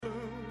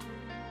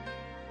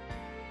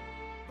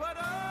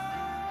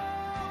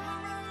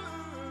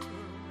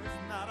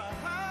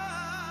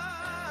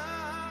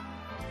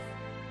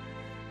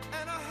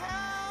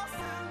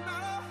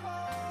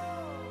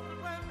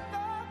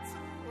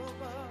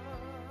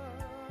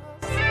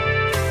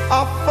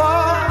are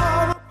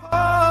far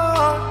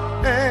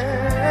apart,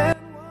 and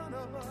one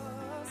of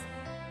us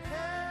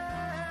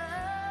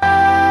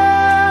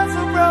has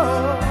a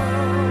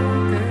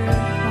broken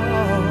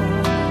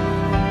heart.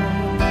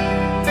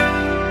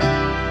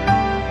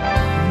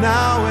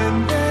 Now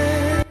and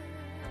then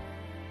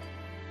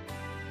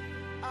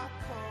I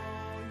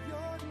call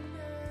your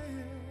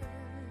name,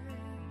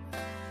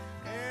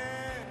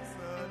 and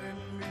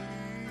suddenly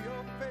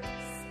your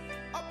face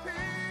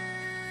appears,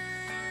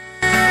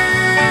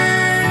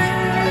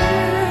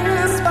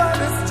 but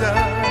it's just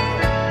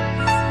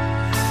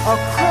a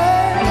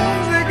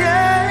crazy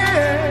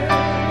game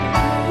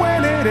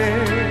when it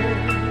ends.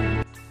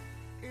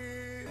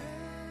 It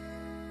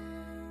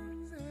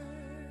ends in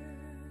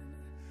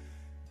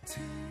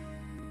tears.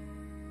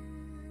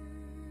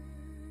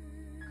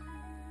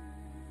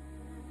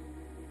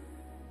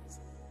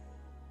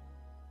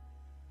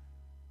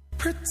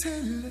 Pretty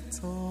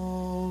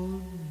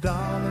little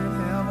darling,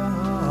 have a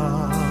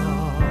heart.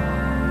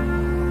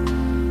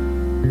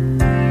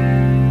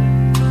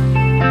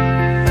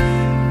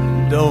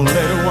 Don't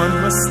let one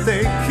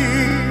mistake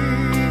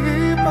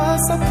keep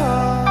us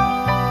apart.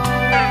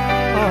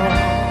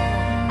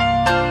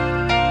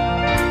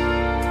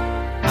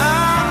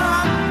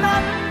 I'm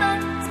not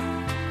meant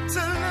to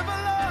live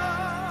alone.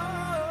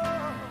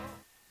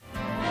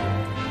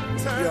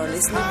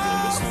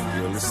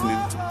 You're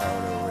listening to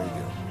Parallel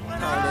Radio.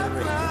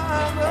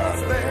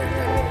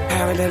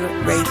 Parallel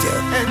Radio.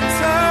 And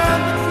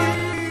turn the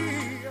key.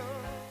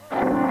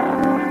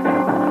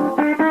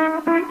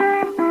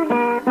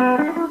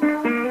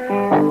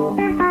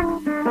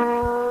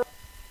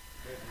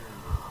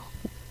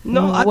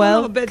 No, I don't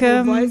have a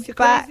bedroom voice. Welcome You're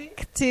back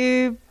crazy.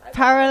 to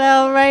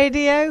Parallel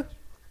Radio.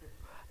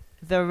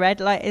 The red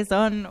light is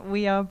on.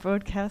 We are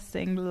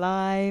broadcasting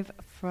live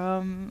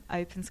from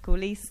Open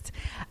School East.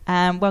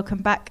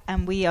 Welcome back,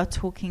 and we are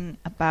talking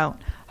about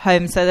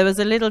home. So there was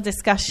a little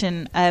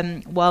discussion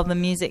while the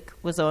music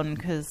was on,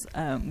 because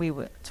we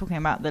were talking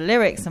about the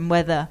lyrics and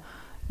whether,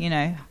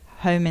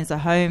 home is a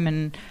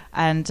home.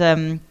 And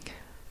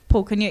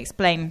Paul, can you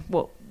explain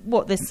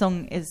what this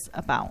song is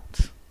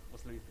about?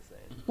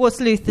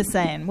 What's Luther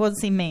saying? What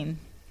does he mean?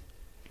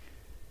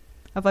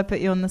 Have I put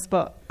you on the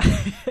spot?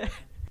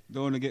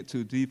 Don't want to get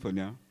too deep on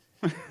you.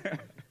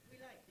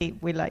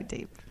 We like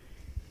deep.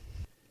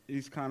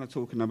 He's kind of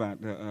talking about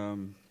the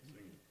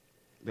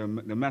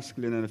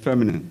masculine and the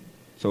feminine.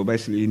 So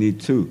basically you need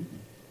two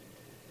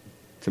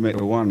to make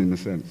the one, in a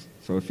sense.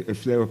 So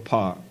if they're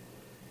apart,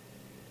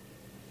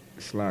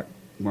 it's like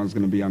one's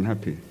going to be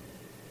unhappy.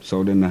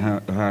 So then the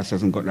house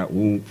hasn't got that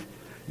warmth.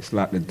 It's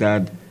like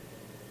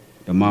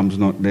the mum's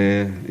not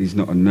there, he's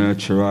not a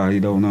nurturer, he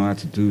don't know how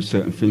to do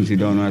certain things, he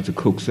don't know how to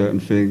cook certain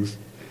things.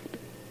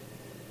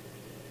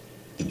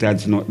 The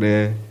dad's not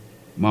there,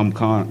 mum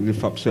can't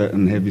lift up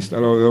certain heavy stuff.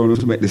 I don't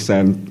want to make this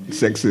sound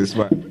sexist,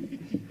 but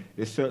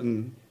there's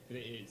certain... But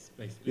it is,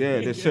 basically.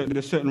 Yeah,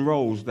 there's certain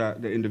roles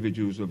that the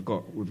individuals have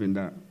got within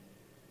that.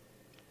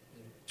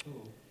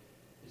 Paul,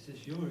 is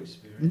this your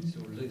experience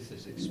or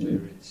Luther's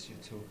experience you're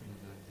talking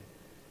about?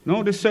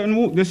 No, there's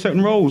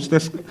certain roles.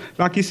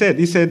 Like he said,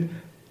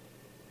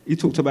 he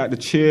talked about the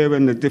chair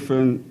and the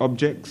different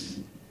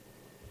objects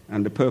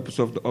and the purpose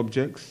of the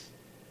objects.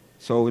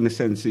 So in a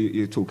sense,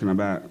 you're talking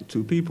about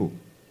two people.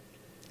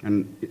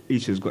 And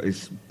each has got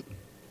its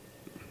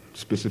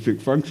specific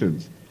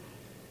functions.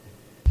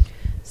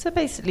 So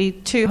basically,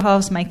 two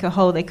halves make a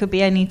whole. They could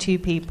be any two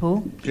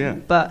people. Yeah.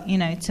 But,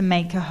 to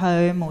make a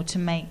home or to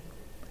make...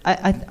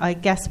 I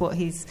guess what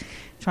he's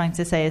trying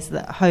to say is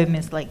that home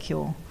is like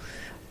your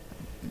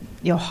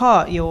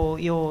heart,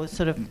 your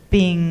sort of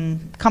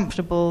being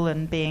comfortable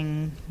and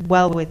being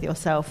well with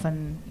yourself,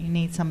 and you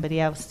need somebody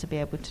else to be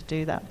able to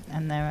do that.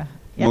 And there are...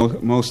 Yeah.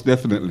 Most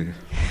definitely.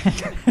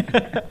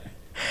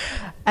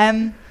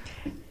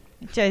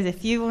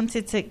 Joseph, you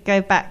wanted to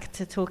go back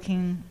to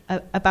talking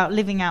about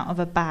living out of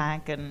a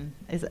bag, and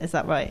is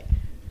that right?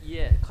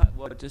 Yeah,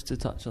 well, just to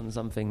touch on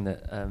something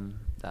that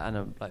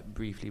Anna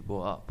briefly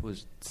brought up,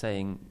 was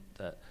saying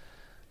that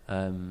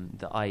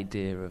the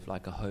idea of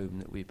a home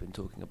that we've been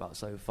talking about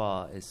so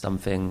far is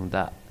something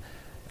that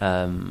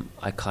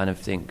I kind of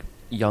think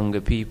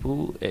younger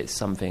people, it's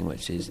something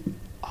which is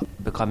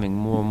becoming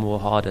more and more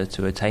harder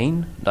to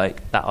attain.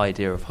 That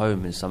idea of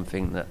home is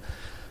something that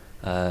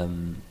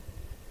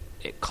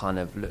it kind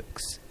of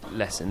looks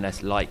less and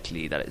less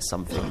likely that it's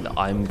something that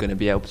I'm going to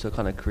be able to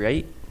kind of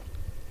create.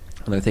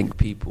 And I think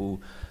people,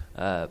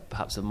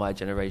 perhaps of my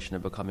generation, are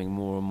becoming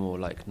more and more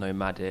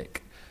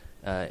nomadic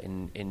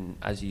in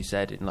as you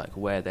said, in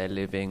where they're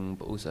living,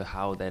 but also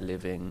how they're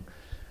living.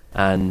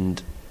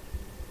 And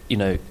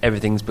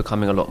everything's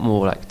becoming a lot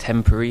more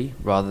temporary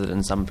rather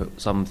than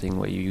something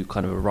where you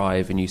kind of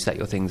arrive and you set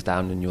your things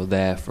down and you're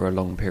there for a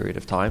long period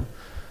of time.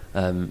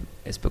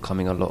 It's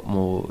becoming a lot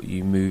more,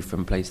 you move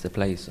from place to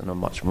place on a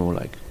much more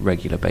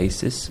regular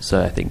basis.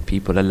 So I think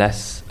people are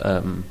less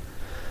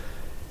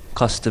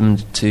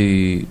accustomed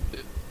to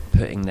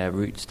putting their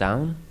roots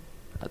down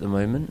at the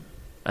moment.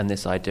 and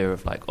this idea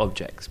of like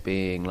objects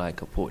being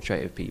like a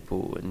portrait of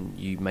people and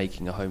you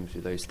making a home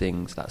through those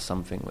things, that's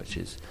something which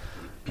is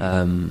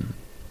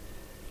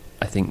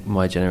I think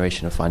my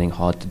generation are finding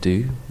hard to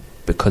do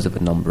because of a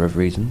number of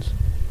reasons.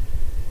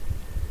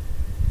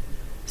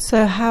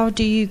 So how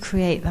do you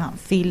create that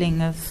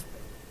feeling of,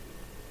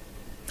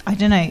 I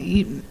don't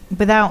know,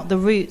 without the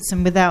roots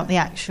and without the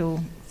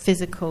actual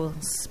physical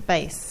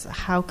space,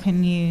 how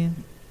can you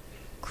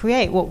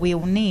create what we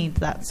all need,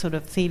 that sort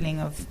of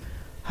feeling of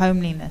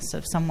homeliness,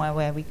 of somewhere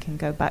where we can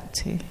go back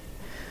to?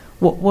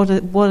 What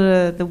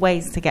are the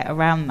ways to get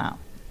around that?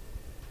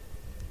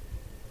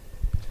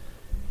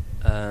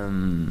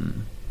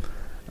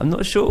 I'm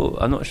not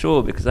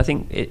sure because I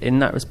think in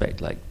that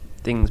respect, like,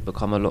 things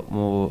become a lot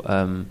more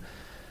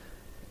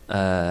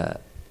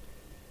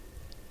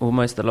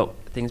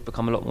things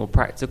become a lot more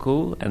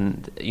practical,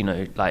 and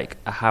like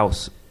a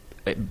house,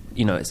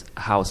 it's a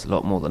house a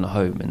lot more than a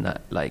home, in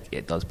that like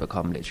it does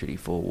become literally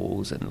 4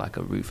 walls and like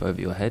a roof over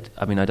your head.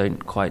 I mean, I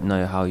don't quite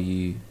know how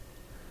you.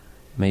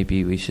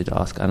 Maybe we should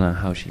ask Anna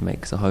how she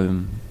makes a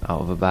home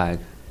out of a bag.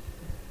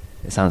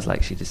 It sounds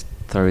like she just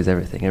throws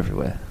everything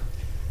everywhere.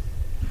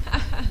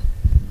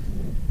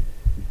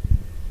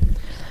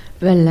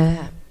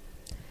 Well,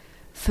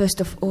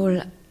 first of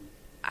all,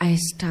 I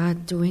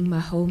start doing my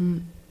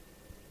home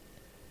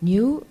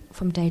new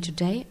from day to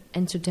day,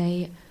 and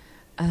today,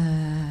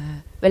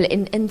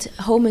 and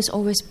home is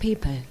always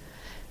people,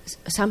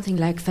 something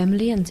like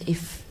family, and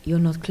if you're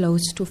not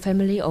close to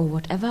family or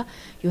whatever,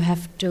 you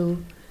have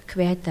to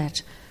create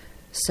that.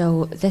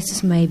 So this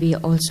is maybe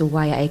also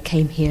why I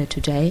came here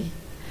today,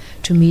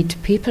 to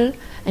meet people,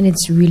 and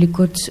it's really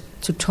good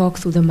to talk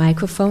through the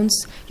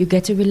microphones. You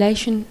get a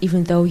relation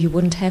even though you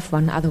wouldn't have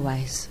one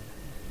otherwise.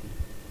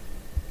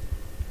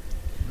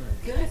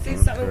 Can I say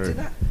something to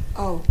that?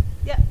 Oh.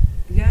 Yeah.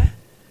 Yeah?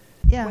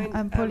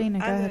 Yeah, Paulina,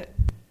 go ahead.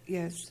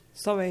 Yes,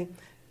 sorry.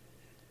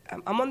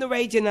 I'm on the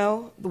radio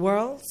now, The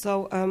World,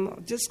 so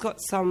I've just got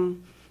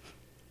some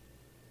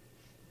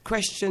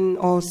question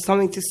or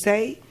something to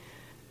say.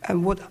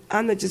 And what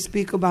Anna just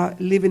speak about,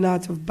 living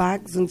out of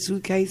bags and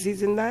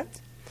suitcases and that.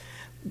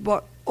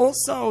 But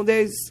also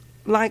there's,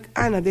 like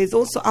Anna, there's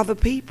also other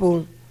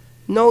people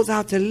knows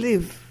how to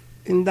live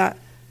in that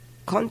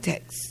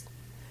context.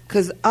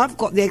 Because I've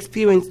got the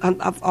experience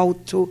and I've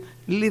had to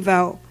live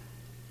out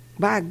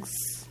bags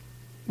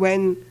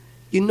when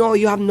you know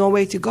you have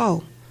nowhere to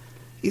go.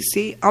 You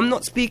see, I'm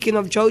not speaking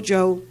of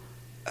Jojo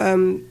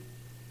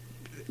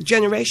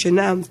generation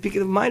now, I'm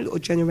speaking of my little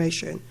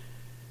generation.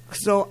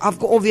 So I've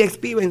got all the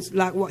experience,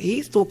 like what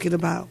he's talking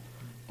about,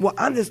 what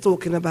Anna's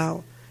talking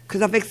about,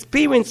 because I've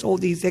experienced all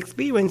these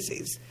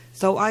experiences.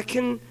 So I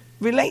can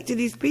relate to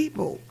these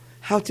people,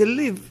 how to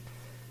live.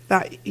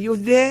 That you're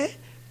there,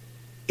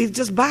 it's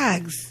just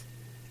bags.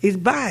 It's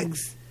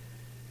bags.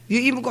 You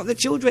even got the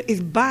children,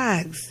 it's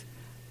bags.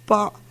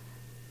 But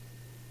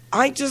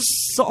I just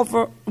sort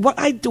of, what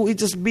I do is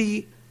just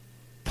be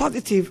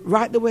positive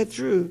right the way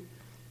through.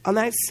 And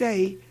I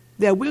say,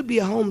 there will be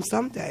a home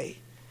someday.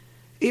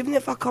 Even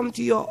if I come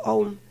to your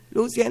home,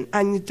 Lucien,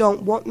 and you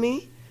don't want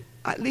me,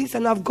 at least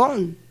then I've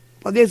gone.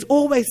 But there's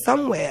always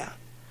somewhere.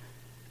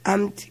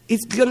 And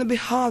it's going to be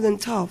hard and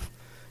tough.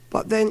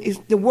 But then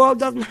the world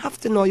doesn't have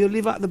to know you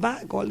live out the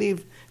back or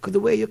live because the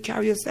way you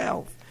carry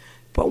yourself.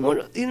 But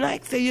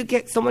like say you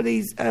get some of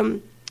these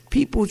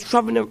people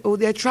traveling, or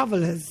they're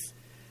travelers.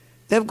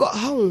 They've got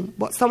home,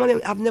 but some of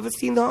them I've never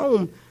seen the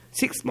home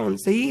 6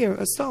 months, a year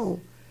or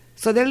so.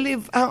 So they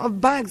live out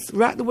of bags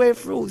right the way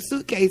through,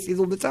 suitcases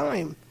all the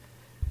time.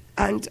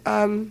 And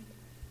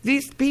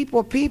these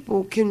people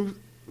can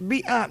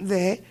be out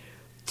there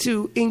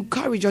to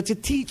encourage or to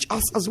teach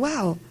us as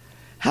well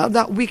how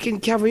that we can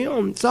carry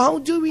on. So how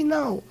do we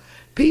know?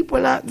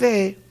 People out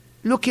there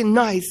looking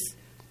nice,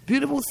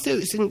 beautiful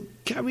suits and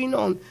carrying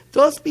on.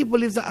 Those people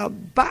live out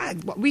of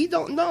bags, but we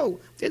don't know.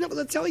 They're not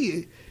going to tell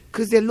you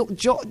because they look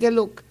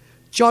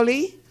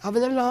jolly,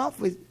 having a laugh,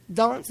 with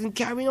dance and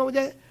carrying on with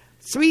their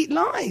sweet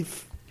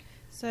life.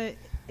 So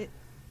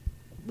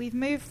we've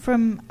moved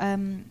from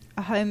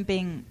a home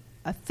being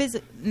a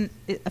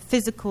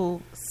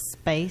physical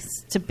space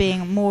to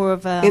being more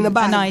of an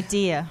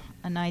idea.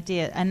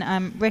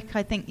 And Rick,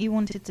 I think you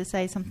wanted to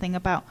say something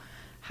about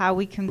how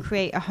we can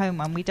create a home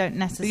when we don't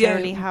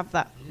necessarily have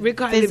that Rick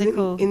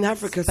physical in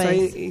Africa,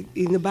 space. So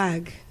in the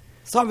bag.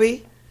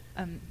 Sorry.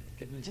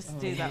 Just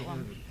do that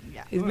one.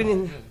 Yeah. It's been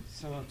in.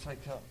 So I'll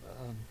take up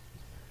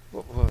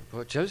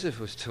what Joseph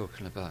was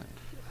talking about.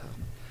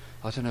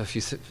 I don't know if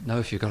you know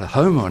if you've got a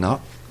home or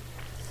not,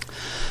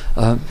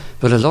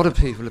 but a lot of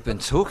people have been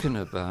talking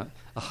about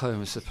a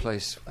home as a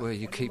place where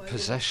you keep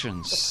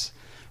possessions,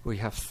 where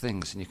you have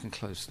things and you can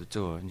close the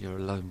door and you're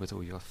alone with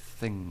all your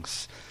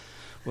things.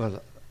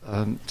 Well,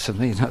 to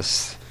me,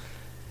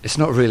 it's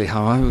not really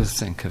how I would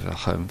think of a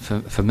home.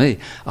 For me,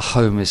 a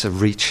home is a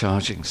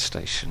recharging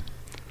station.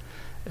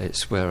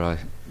 It's where I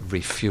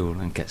refuel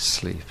and get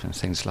sleep and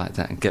things like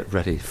that and get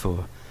ready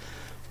for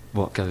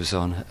what goes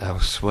on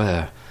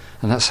elsewhere.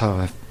 And that's how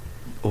I've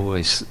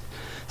always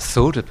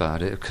thought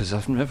about it because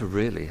I've never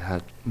really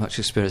had much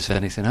experience of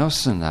anything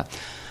else than that.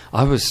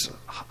 I was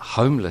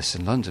homeless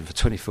in London for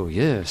 24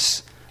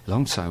 years,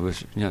 long time,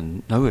 with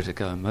nowhere to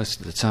go most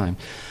of the time,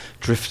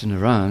 drifting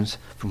around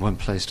from one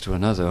place to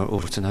another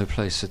or to no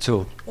place at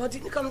all. Why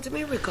didn't you come to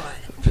me, Ricky?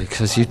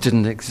 Because you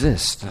didn't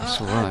exist, that's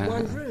I why. had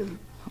one room.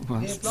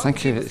 Well, Yeah,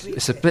 thank you.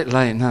 It's a bit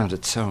late now to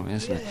tell me,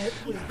 isn't Yeah, it?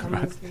 everybody come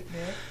and sleep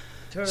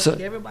there. So,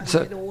 Turkey, everybody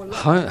so did all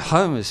that.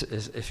 home is,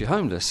 if you're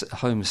homeless,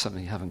 home is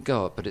something you haven't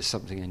got, but it's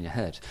something in your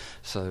head.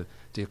 So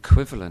the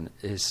equivalent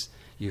is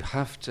you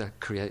have to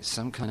create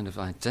some kind of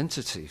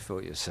identity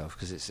for yourself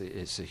because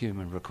it's a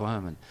human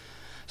requirement.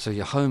 So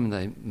your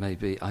home may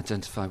be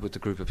identified with the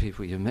group of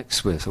people you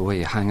mix with or where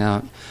you hang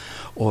out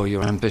or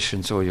your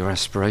ambitions or your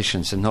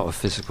aspirations and not a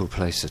physical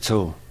place at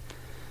all.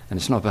 And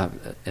it's not about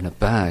in a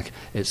bag,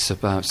 it's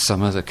about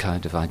some other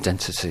kind of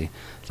identity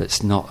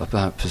that's not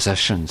about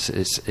possessions,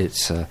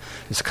 it's a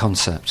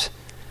concept.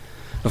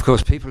 Of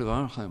course, people who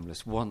are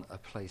homeless want a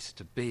place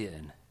to be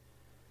in,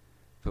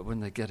 but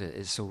when they get it,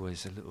 it's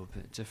always a little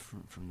bit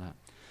different from that.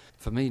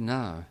 For me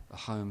now,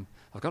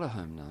 I've got a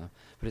home now,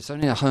 but it's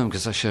only a home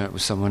because I share it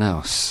with someone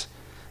else.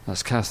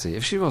 That's Kathy.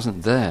 If she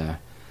wasn't there,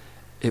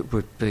 it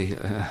would be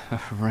a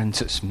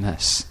horrendous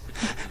mess.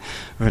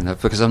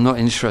 Because I'm not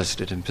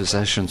interested in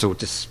possessions or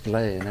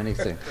displaying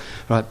anything.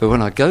 Right, but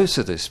when I go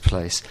to this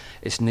place,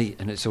 it's neat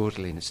and it's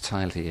orderly and it's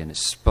tidy and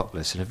it's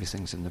spotless and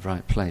everything's in the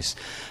right place.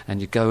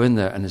 And you go in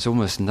there and there's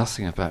almost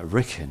nothing about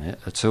Rick in it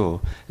at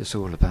all. It's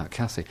all about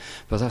Kathy.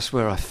 But that's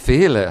where I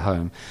feel at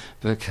home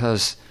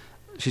because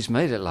she's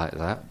made it like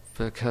that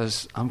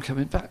because I'm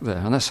coming back there.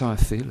 And that's how I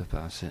feel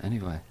about it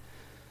anyway.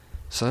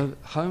 So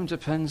home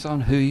depends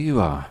on who you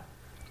are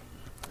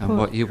and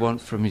what you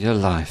want from your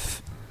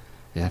life.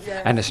 Yeah.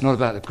 And it's not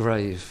about the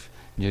grave,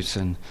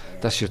 Newton.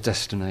 That's your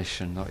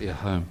destination, not your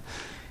home.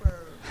 Well,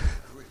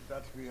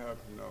 that we have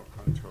no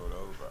control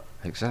over.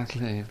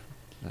 Exactly.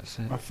 That's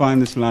it. I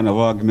find this line of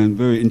argument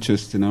very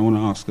interesting. I want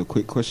to ask a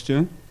quick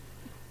question.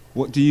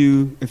 What do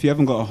you, if you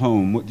haven't got a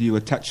home, what do you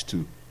attach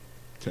to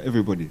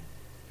everybody?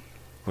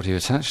 What do you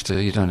attach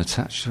to? You don't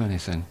attach to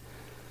anything.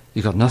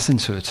 You've got nothing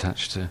to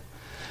attach to.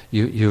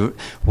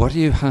 What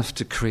you have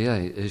to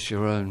create is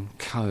your own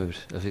code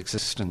of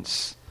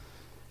existence.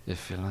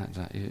 If you like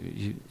that,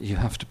 you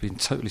have to be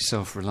totally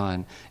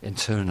self-reliant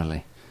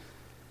internally.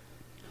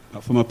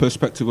 From a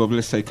perspective of,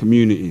 let's say,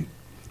 community,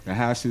 the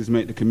houses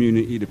make the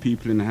community, the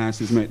people in the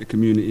houses make the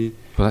community.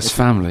 Well, that's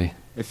family.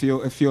 If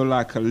you're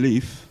like a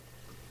leaf,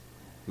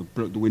 the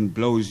wind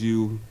blows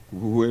you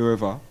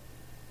wherever.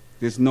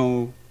 There's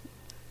no,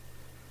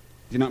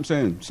 you know what I'm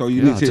saying? So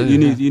you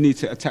need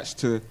to attach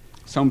to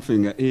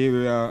something, an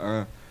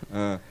area,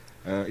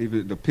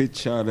 even the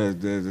picture,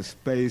 the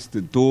space,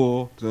 the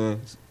door,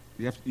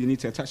 you need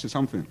to attach to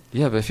something.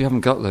 Yeah, but if you haven't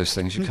got those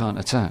things, you can't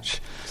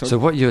attach. So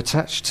what you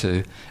attach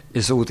to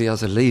is all the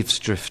other leaves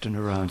drifting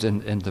around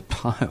in the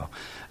pile,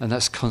 and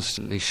that's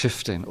constantly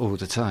shifting all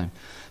the time.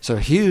 So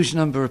a huge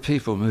number of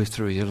people move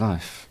through your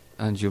life,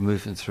 and you're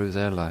moving through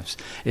their lives.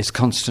 It's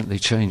constantly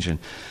changing.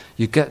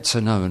 You get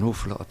to know an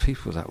awful lot of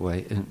people that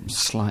way,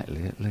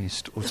 slightly at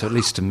least, or at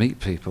least to meet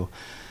people.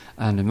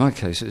 And in my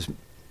case, it's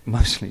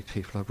mostly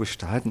people I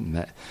wished I hadn't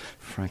met,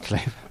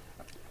 frankly.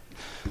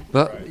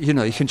 But you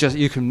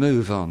can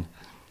move on.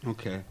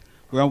 Okay.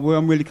 Well, where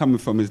I'm really coming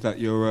from is that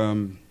your,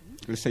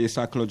 let's say, your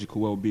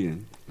psychological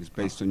well-being is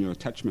based on your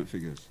attachment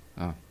figures.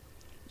 Oh.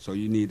 So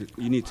you need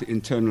to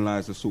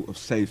internalize a sort of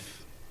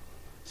safe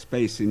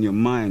space in your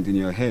mind, in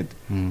your head.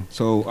 Mm.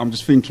 So I'm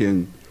just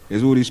thinking,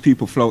 there's all these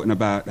people floating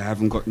about that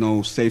haven't got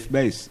no safe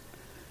base,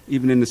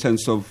 even in the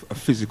sense of a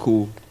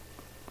physical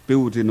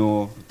building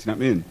or, do you know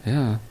what I mean?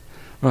 Yeah.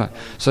 Right.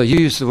 So you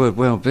use the word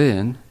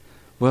well-being.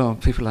 Well,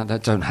 people like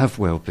that don't have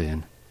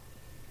well-being.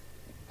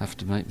 Have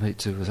to make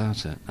do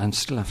without it, and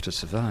still have to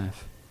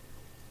survive.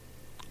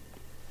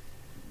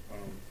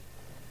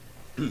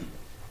 Can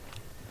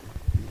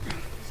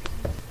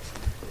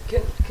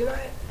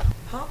I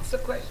ask a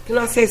question? Can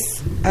I say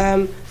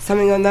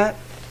something on that?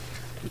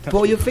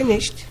 Before you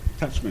finished?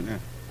 Attachment, yeah.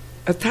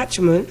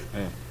 Attachment?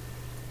 Yeah.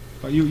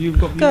 But you've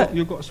got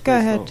a space. Go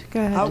ahead.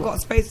 I've got a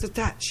space to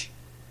attach.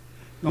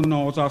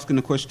 No, I was asking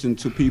a question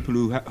to people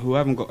who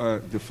haven't got a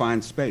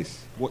defined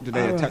space. What do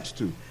they attach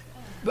to?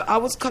 But I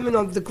was coming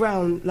on the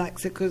ground,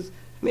 because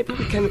maybe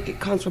it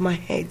comes from my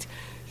head.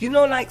 If you're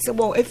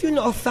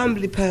not a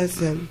family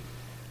person,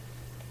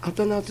 I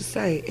don't know how to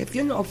say. If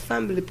you're not a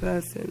family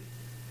person,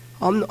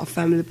 I'm not a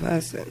family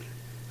person.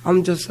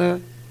 I'm just a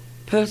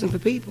person for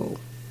people.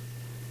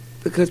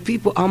 Because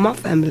people are my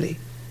family.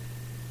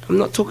 I'm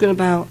not talking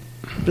about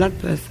blood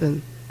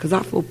person, because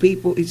I feel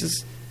people is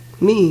just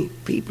me.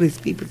 People is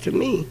people to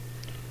me.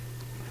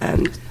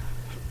 And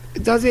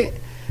does it...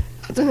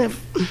 I don't know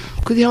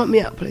could you help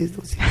me out, please,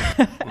 Lucy?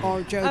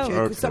 Or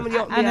Jojo, could somebody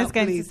help me Anna's out,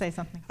 going please? to say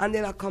something. And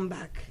then I'll come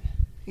back.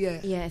 Yeah.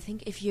 Yeah, I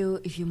think if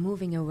you're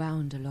moving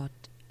around a lot,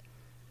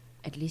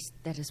 at least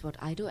that is what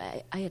I do.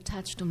 I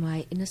attach to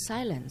my inner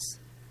silence,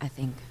 I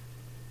think,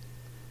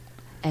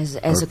 as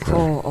a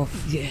core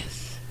of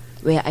yes,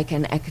 where I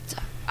can act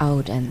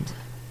out and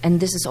and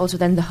this is also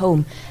then the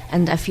home.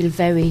 And I feel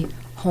very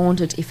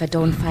haunted if I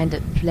don't find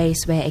a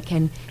place where I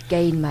can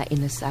gain my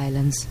inner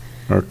silence.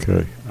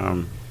 Okay.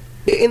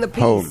 In the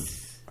peace. Home.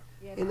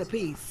 In the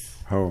peace.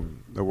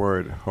 Home. The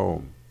word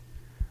home.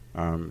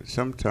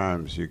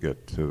 Sometimes you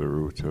get to the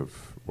root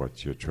of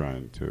what you're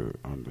trying to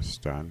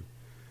understand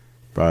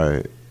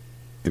by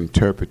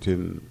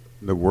interpreting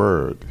the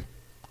word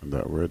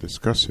that we're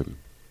discussing.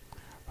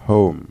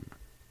 Home.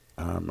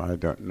 I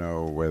don't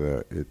know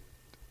whether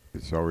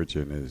its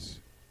origin is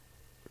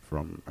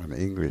from an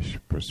English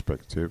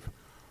perspective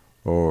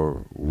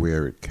or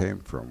where it came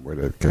from,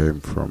 whether it came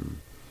from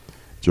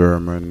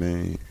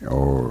Germany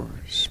or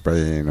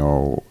Spain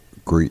or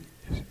Greece.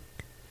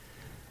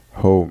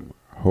 Home.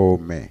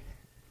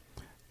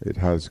 It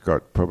has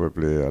got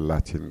probably a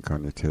Latin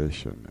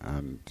connotation,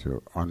 and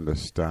to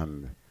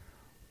understand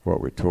what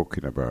we're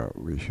talking about,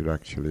 we should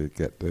actually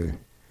get the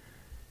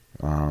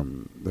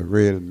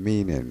real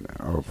meaning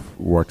of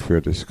what we're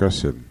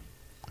discussing.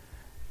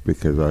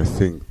 Because I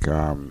think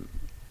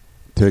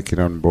taking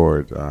on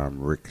board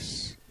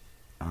Rick's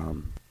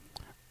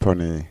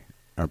punny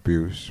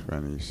abuse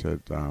when he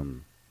said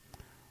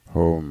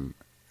home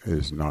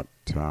is not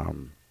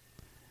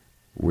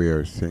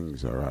where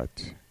things are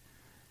at.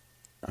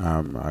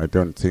 I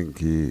don't think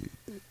he,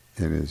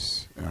 in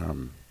his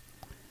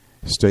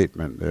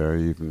statement there,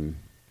 even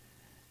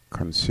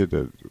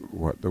considered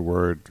what the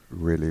word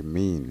really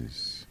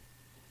means,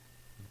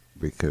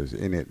 because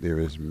in it there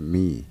is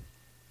me,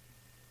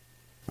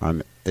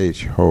 and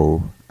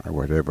ho,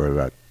 whatever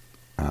that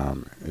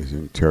is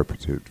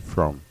interpreted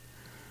from,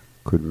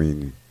 could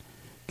mean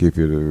give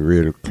you the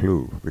real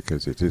clue,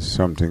 because it is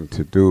something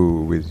to do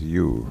with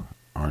you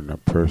on a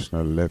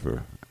personal level,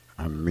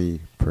 and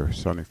me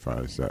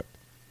personifies that.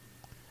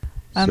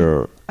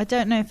 So I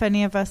don't know if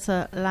any of us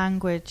are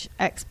language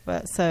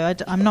experts, so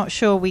I'm not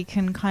sure we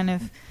can kind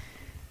of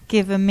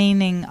give a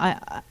meaning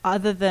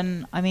other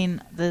than, I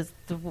mean, there's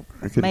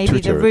maybe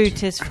the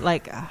root is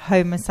like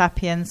Homo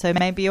sapiens, so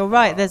maybe you're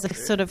right, there's a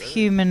sort of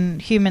human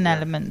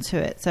element to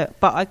it. So,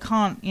 but I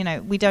can't,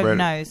 we don't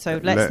know, so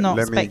let's not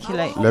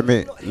speculate. Let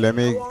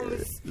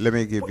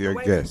me give you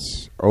a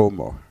guess.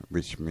 Homo,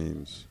 which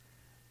means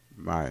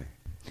my.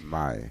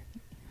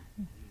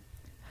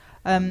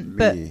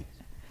 But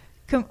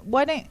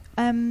why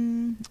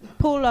don't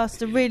Paul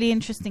asked a really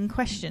interesting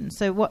question.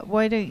 So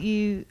why don't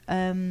you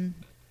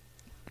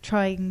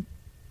try and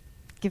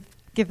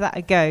give that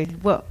a go?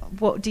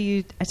 What do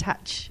you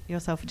attach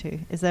yourself to?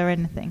 Is there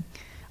anything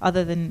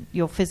other than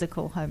your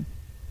physical home?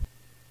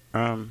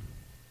 I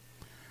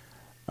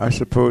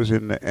suppose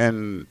in the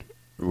end,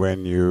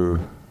 when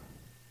you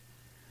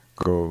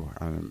go,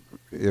 and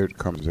here it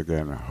comes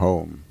again,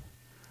 home,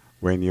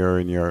 when you're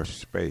in your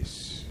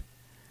space,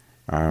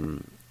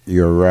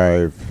 you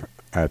arrive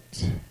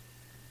at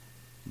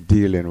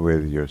dealing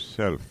with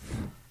yourself.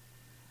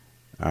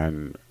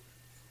 And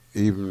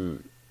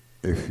even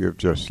if you've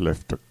just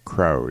left a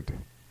crowd,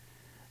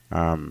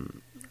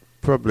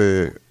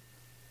 probably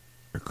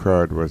a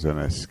crowd was an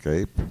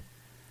escape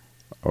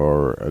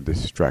or a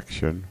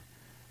distraction,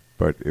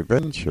 but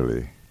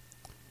eventually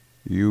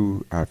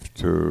you have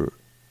to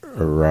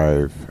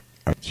arrive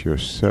at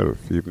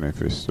yourself, even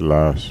if it's the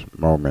last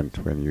moment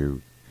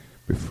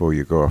before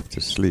you go off to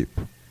sleep.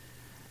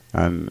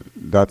 And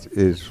that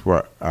is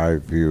what I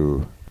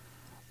view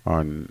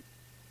on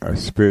a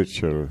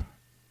spiritual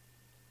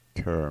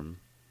term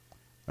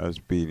as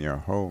being your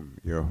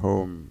home. Your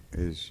home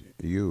is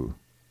you.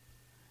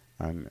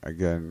 And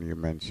again, you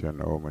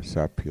mentioned Homo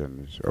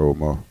sapiens.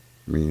 Homo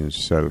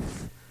means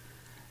self.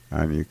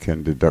 And you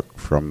can deduct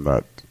from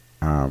that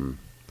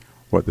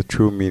what the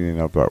true meaning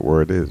of that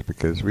word is,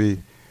 because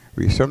we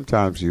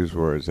sometimes use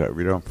words that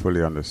we don't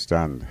fully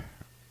understand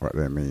what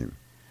they mean.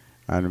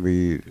 And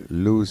we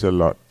lose a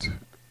lot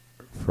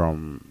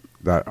from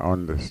that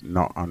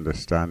not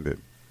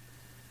understanding.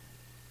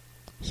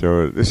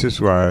 So this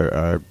is why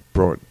I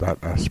brought that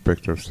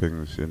aspect of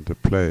things into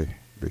play,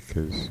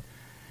 because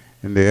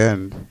in the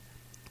end,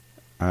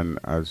 and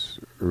as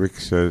Rick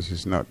says,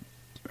 it's not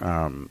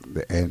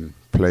the end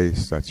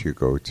place that you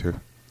go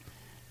to.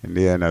 In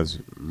the end, as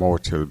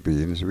mortal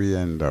beings, we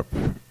end up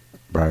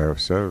by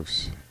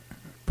ourselves,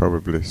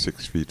 probably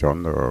 6 feet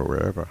under or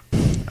wherever.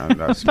 And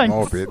that's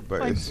morbid,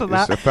 but it's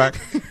a fact.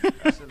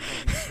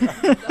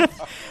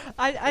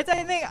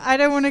 I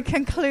don't want to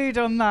conclude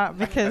on that,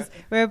 because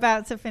we're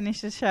about to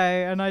finish the show,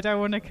 and I don't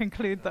want to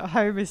conclude that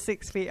home is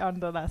 6 feet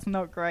under. That's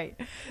not great.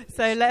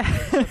 So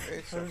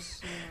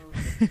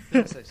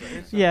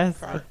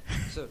yes.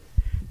 So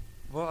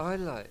what I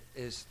like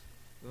is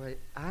the way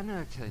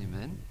Anna came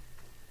in.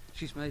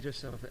 She's made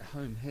herself at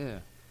home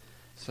here.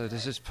 So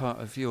this is part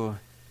of your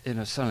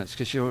inner silence,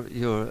 because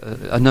you're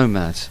a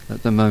nomad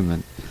at the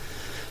moment.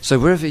 So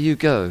wherever you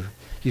go,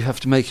 you have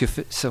to make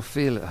yourself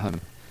feel at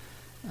home.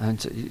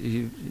 And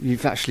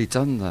you've actually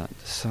done that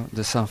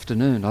this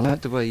afternoon. I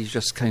like the way you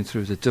just came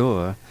through the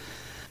door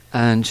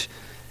and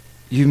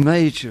you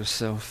made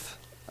yourself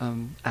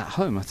at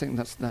home. I think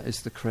that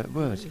is the correct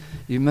word.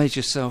 You made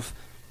yourself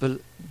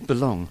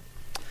belong.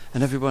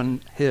 And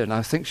everyone here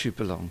now thinks you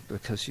belong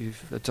because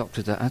you've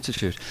adopted that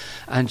attitude.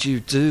 And you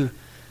do,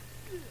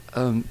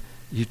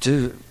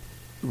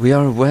 we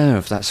are aware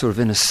of that sort of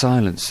inner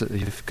silence that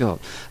you've got.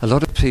 A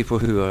lot of people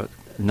who are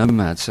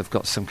nomads have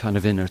got some kind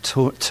of inner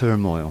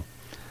turmoil,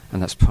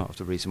 and that's part of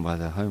the reason why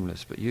they're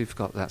homeless. But you've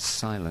got that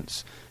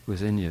silence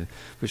within you,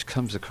 which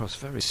comes across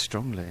very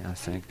strongly, I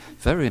think.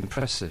 Very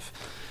impressive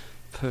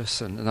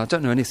person. And I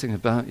don't know anything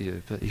about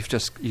you, but you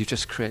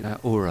just create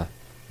that aura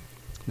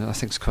that I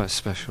think is quite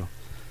special.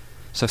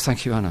 So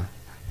thank you, Anna.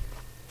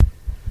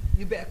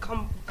 You better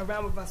come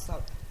around with us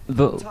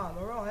sometime,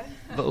 all right?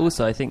 But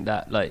also, I think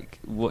that like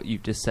what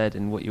you've just said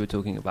and what you were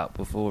talking about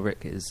before,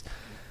 Rick, is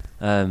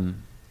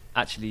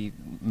actually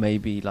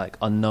maybe like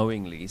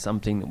unknowingly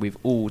something that we've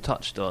all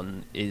touched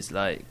on is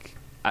like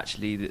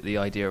actually the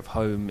idea of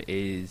home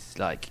is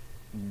like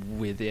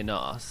within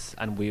us,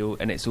 and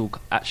it's all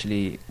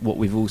actually what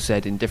we've all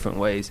said in different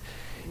ways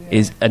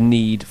is a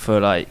need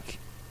for like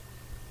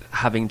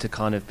having to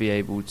kind of be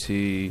able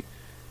to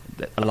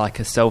like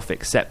a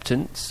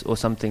self-acceptance or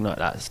something like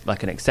that,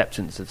 like an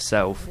acceptance of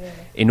self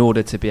in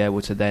order to be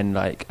able to then,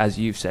 like as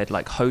you've said,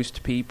 like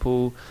host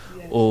people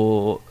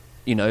or,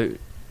 you know,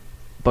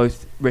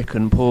 both Rick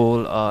and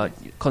Paul are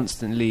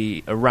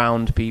constantly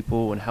around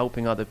people and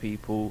helping other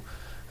people.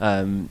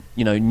 You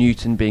know,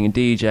 Newton being a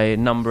DJ,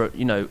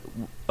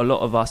 a lot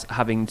of us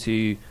having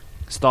to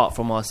start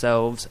from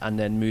ourselves and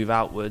then move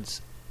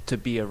outwards to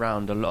be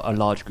around a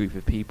large group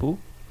of people.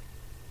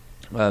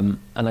 And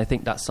I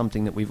think that's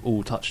something that we've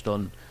all touched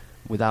on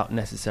without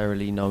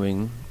necessarily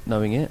knowing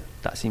it.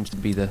 That seems to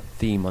be the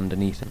theme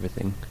underneath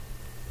everything.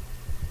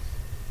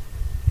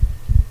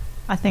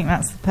 I think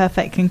that's the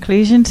perfect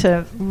conclusion to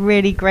a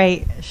really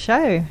great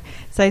show.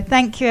 So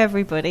thank you,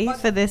 everybody,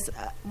 for this.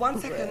 1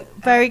 second.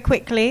 Very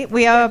quickly,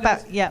 we are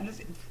about...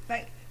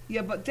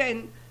 But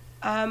then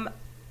I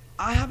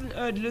haven't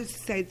heard Lucy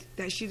say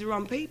that she's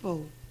around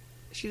people.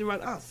 She's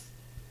around us.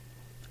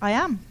 I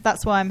am.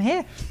 That's why I'm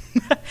here.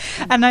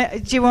 And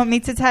do you want me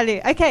to tell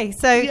you? Okay,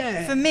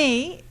 so for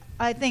me,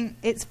 I think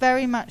it's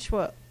very much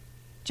what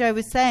Joe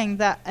was saying,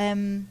 that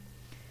a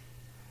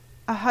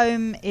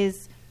home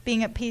is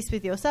being at peace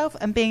with yourself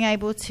and being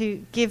able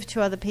to give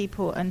to other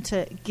people and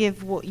to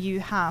give what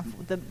you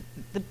have, the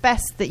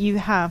best that you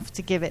have,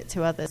 to give it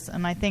to others.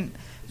 And I think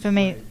for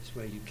me... It's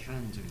where you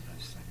can do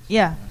those things.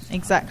 Yeah,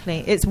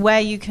 exactly. It's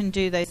where you can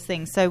do those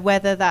things. So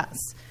whether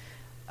that's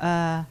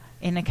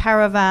in a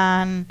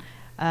caravan...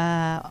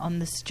 on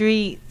the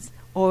streets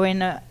or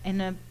in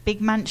a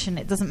big mansion,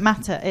 it doesn't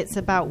matter. It's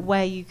about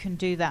where you can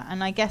do that.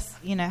 And I guess,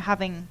 you know,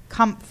 having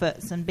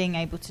comforts and being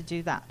able to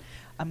do that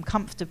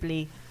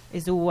comfortably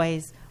is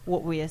always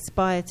what we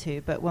aspire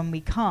to. But when we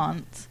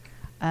can't,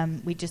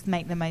 we just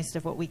make the most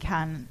of what we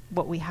can,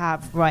 what we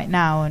have right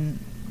now, and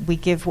we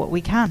give what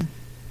we can.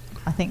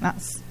 I think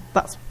that's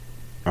my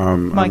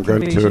I'm going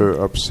conclusion.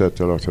 to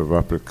upset a lot of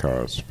apple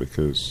carts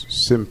because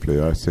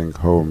simply I think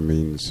home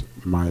means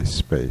my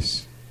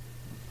space.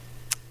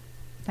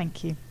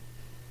 Thank you.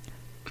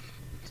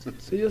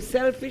 So you're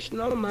selfish?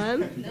 No,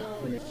 man. No.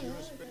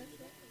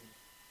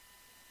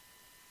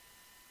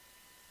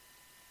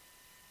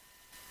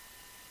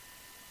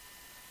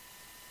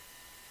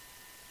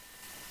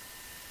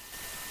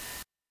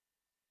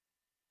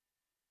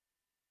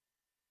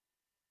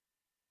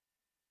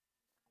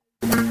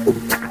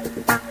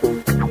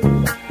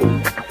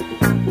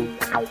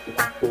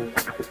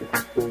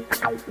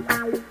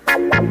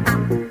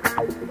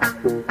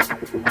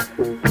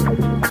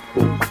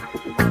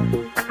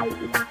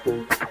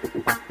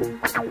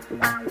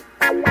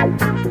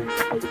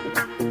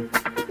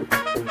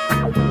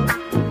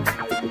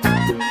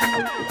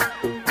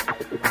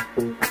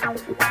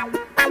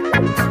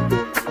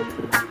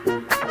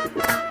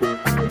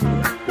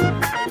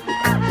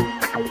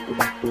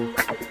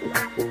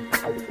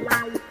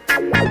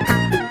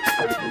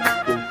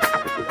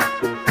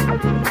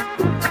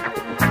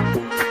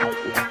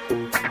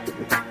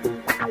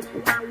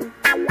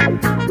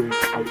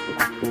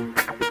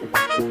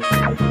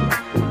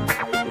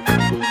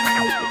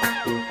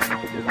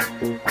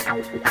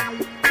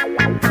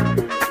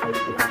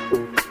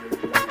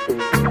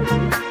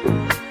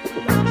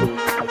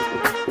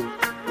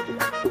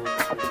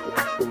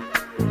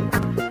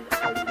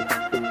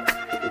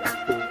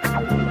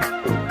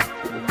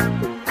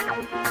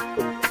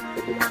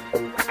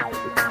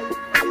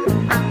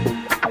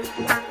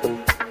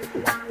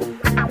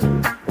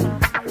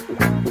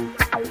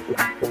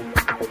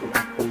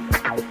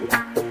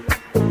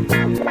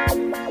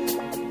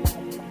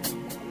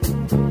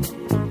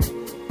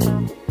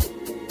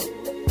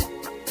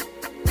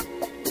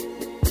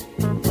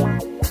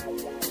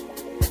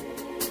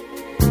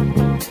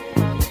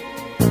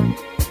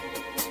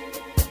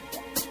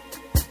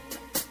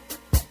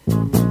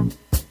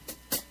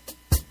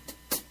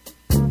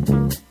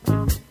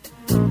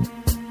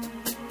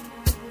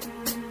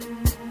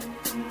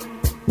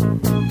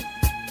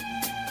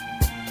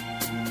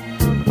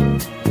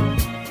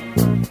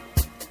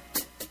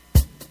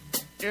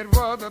 It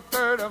was the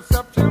 3rd of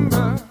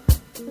September.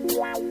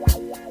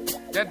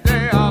 That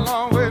day I'll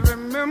always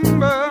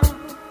remember.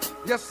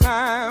 Yes,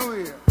 I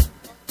will.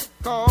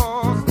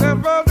 'Cause that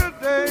was the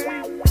day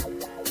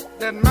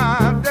that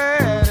my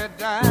daddy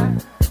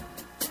died.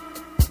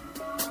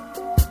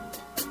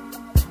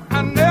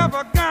 I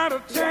never got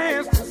a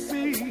chance to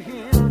see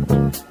him.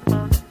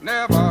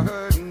 Never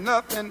heard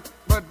nothing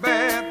but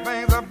bad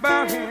things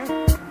about him.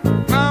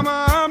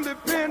 Mama, I'm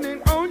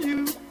depending on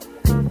you.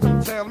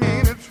 Tell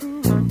me the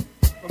truth.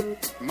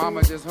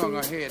 Mama just hung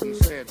her head and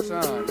said,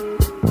 son,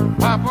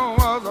 Papa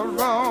was a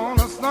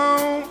rolling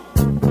stone.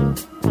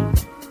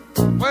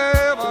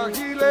 Wherever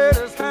he laid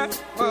his hat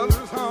was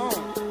his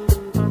home.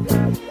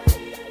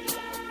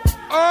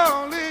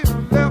 All he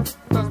left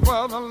us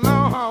was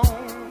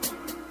alone.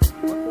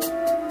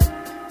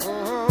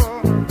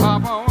 Oh,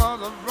 Papa was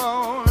a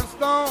rolling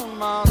stone,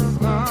 my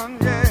son,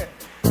 yeah.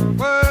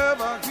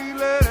 Wherever he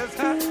laid his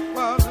hat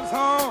was his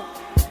home.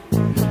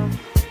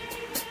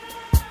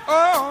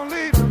 All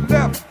he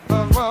left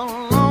us was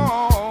alone.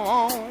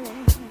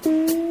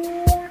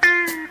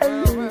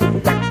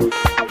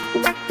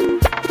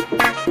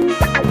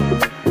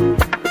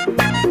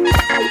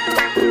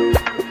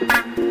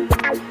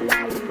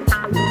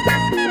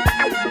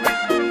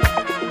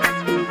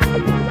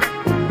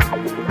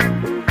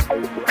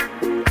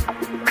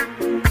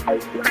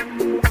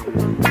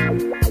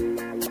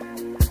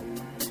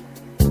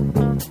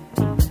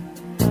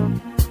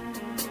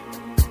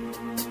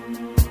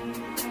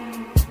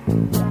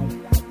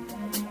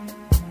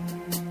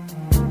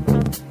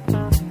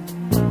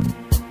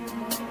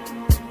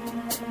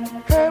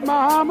 Hey,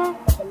 Mama,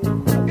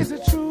 is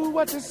it true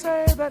what they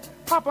say that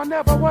Papa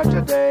never worked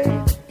a day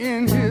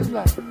in his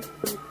life?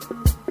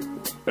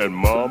 And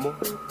Mama,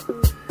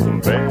 some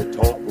bad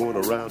talk going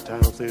around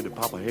town saying that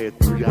Papa had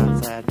 3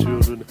 outside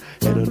children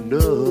and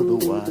another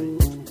wife.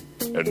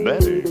 And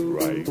that ain't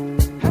right.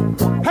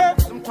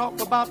 Heard some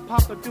talk about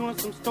Papa doing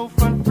some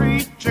storefront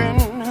preaching.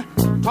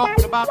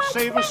 Talking about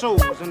saving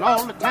souls and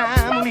all the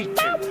time leeching.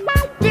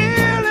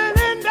 Dealing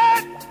in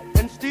that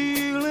and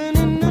stealing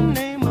in the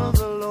name of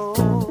the Lord.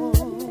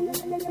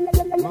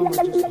 Mama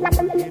just hung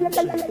her head and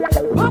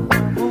said, Papa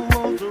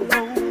was a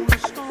rolling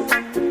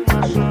stone, my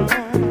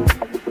son.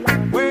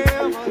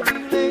 Wherever he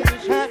laid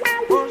his hat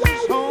was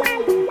his home.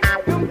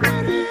 And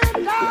when he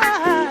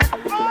died,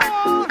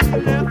 all he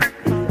left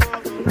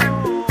was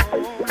alone.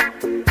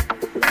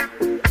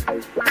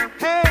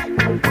 Hey,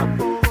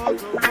 Papa was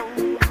a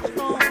rolling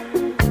stone.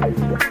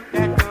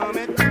 That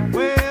coming,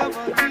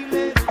 wherever he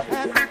laid his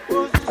hat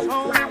was his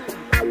home.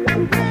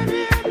 And when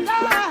he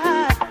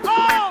died,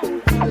 all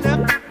he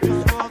left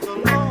was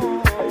alone.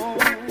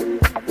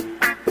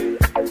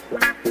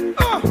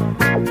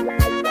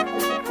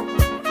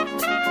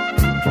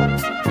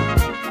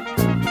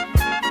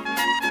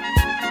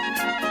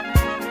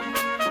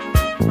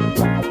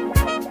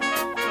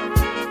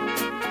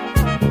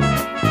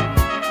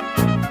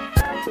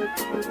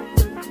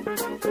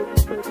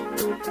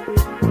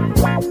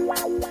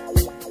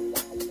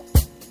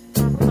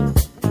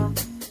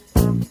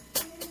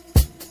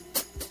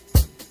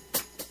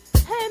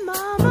 Hey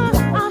mama,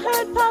 I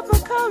heard Papa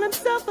call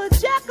himself a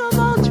jack of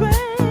all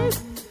trades.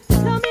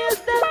 Tell me, is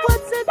that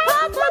what's it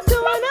Papa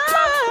doing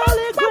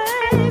early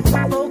grave?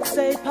 Folks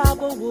say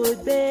Papa would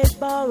beg,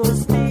 borrow,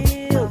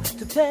 steal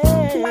to pay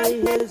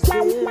his bills.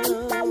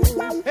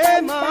 Hey,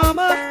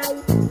 Mama,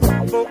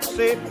 folks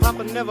say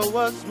Papa never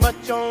was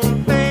much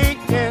on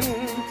thinking.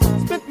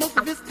 Spent most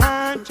of his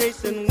time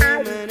chasing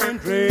women and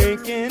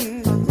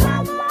drinking.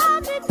 Mama,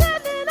 I'm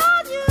depending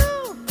on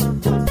you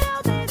to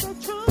tell me the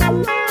truth.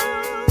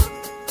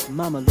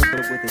 Mama looked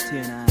up with a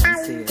tear in her eye and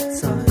said,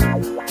 son,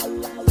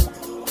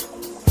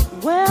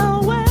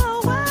 Well,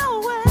 well,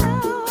 well,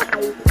 well.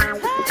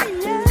 Hey,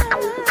 yeah.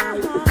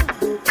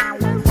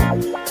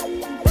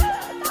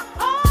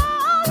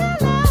 All he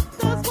left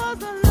us was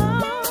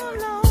alone,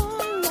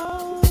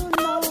 alone,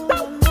 alone,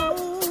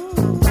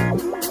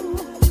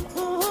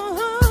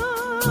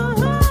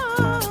 alone.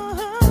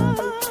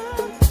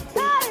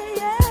 Hey,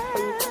 yeah.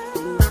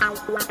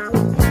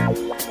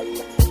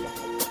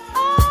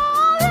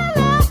 All he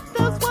left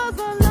us was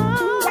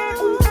alone.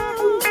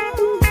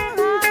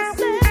 I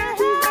said,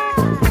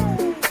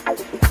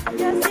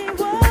 yes, he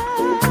was.